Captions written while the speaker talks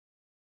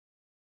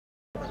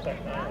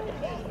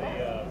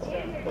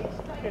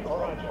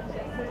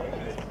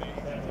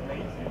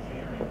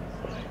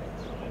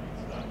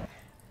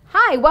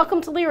Hi,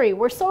 welcome to Leary.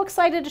 We're so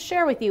excited to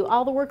share with you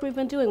all the work we've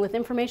been doing with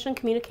information,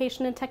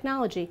 communication, and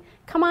technology.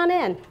 Come on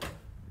in.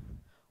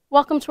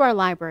 Welcome to our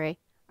library.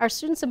 Our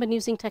students have been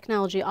using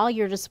technology all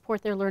year to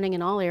support their learning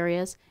in all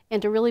areas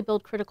and to really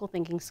build critical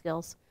thinking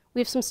skills.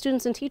 We have some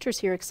students and teachers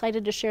here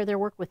excited to share their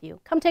work with you.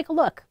 Come take a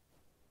look.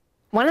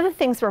 One of the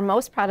things we're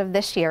most proud of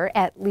this year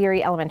at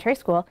Leary Elementary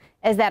School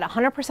is that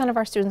 100% of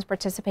our students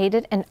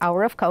participated in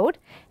Hour of Code,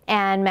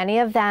 and many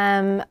of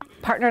them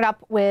partnered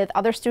up with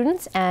other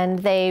students and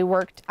they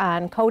worked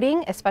on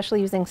coding,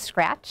 especially using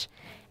Scratch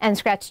and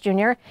Scratch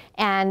Junior,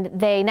 and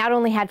they not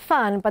only had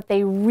fun, but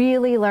they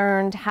really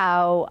learned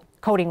how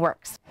coding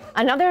works.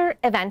 Another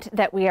event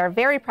that we are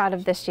very proud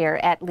of this year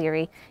at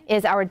Leary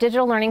is our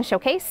Digital Learning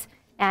Showcase.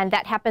 And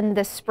that happened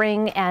this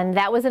spring, and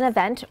that was an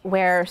event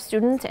where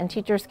students and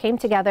teachers came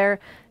together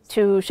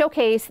to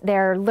showcase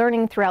their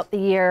learning throughout the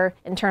year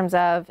in terms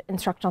of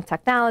instructional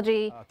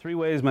technology. 3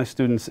 ways my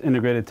students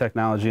integrated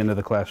technology into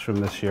the classroom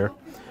this year.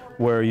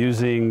 We're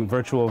using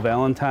virtual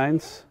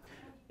Valentines,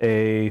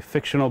 a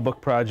fictional book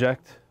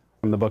project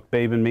from the book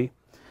Babe and Me,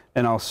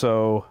 and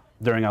also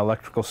during our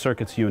electrical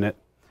circuits unit,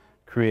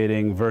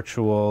 creating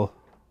virtual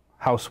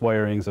house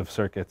wirings of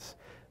circuits.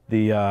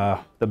 The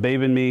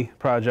Babe and Me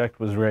project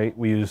was great.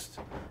 We used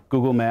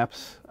Google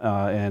Maps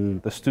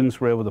and the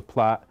students were able to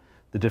plot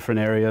the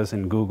different areas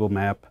in Google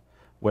Map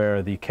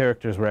where the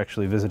characters were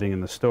actually visiting in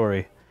the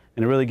story.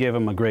 And it really gave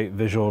them a great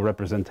visual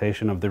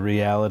representation of the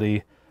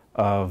reality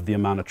of the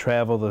amount of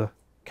travel the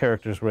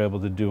characters were able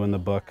to do in the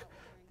book.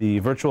 The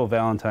Virtual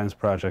Valentine's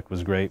project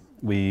was great.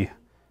 We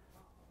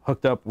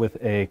hooked up with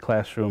a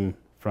classroom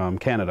from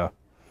Canada,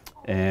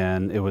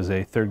 and it was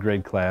a 3rd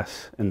grade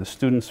class, and the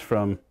students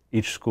from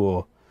each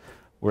school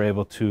were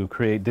able to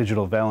create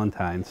digital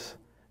Valentines,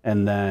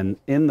 and then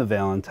in the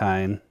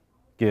Valentine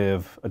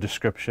give a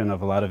description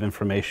of a lot of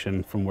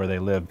information from where they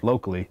lived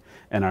locally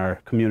and our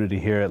community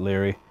here at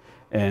Leary,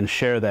 and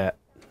share that.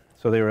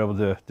 So they were able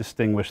to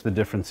distinguish the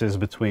differences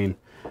between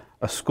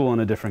a school in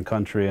a different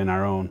country and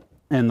our own.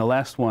 And the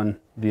last one,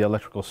 the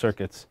electrical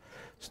circuits,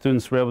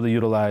 students were able to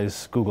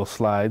utilize Google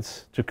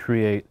Slides to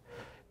create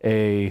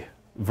a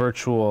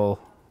virtual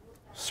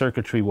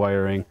circuitry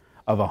wiring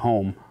of a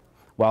home,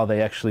 while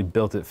they actually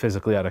built it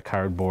physically out of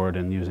cardboard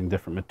and using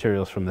different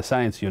materials from the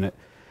science unit,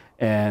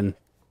 and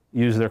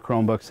use their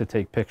Chromebooks to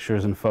take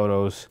pictures and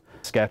photos,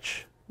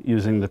 sketch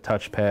using the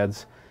touch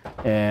pads,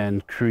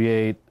 and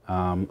create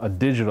a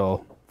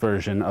digital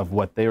version of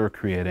what they were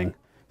creating,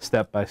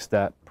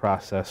 step-by-step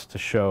process to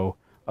show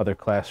other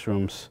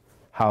classrooms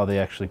how they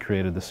actually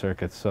created the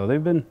circuits. So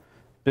they've been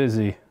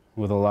busy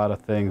with a lot of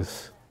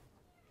things,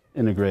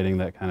 integrating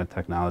that kind of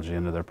technology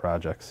into their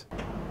projects.